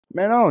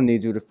Man, I don't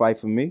need you to fight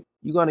for me.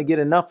 You're gonna get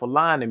enough for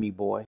lying to me,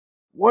 boy.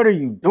 What are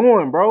you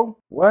doing, bro?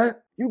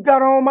 What? You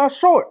got on my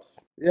shorts.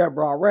 Yeah,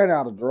 bro, I ran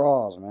out of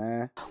drawers,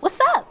 man. What's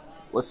up?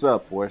 What's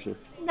up, Portia?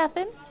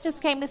 Nothing.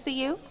 Just came to see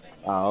you.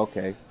 Oh,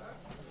 okay.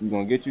 You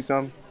gonna get you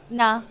something?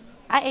 Nah,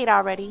 I ate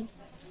already.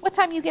 What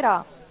time you get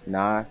off?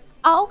 9.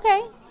 Oh,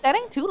 okay. That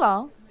ain't too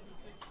long.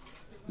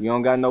 You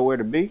don't got nowhere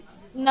to be?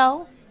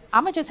 No,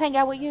 I'ma just hang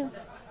out with you.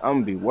 I'm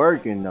gonna be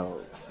working,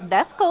 though.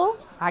 That's cool.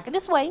 I can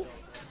just wait.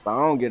 But I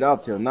don't get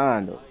off till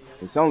 9, though.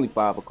 It's only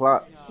 5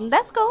 o'clock.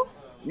 That's cool.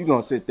 You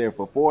gonna sit there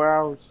for 4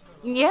 hours?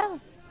 Yeah,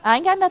 I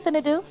ain't got nothing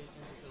to do.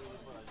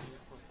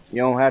 You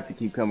don't have to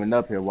keep coming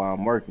up here while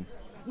I'm working.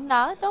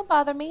 Nah, don't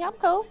bother me. I'm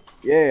cool.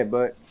 Yeah,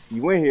 but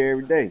you in here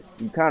every day.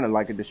 You kind of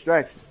like a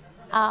distraction.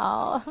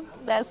 Oh,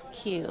 that's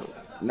cute.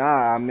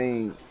 Nah, I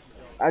mean,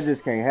 I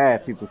just can't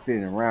have people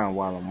sitting around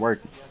while I'm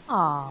working.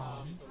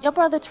 Oh, your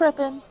brother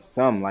tripping?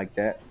 Something like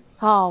that.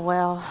 Oh,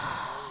 well,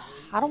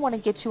 I don't want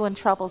to get you in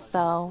trouble,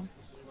 so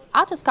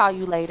I'll just call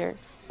you later.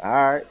 All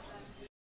right.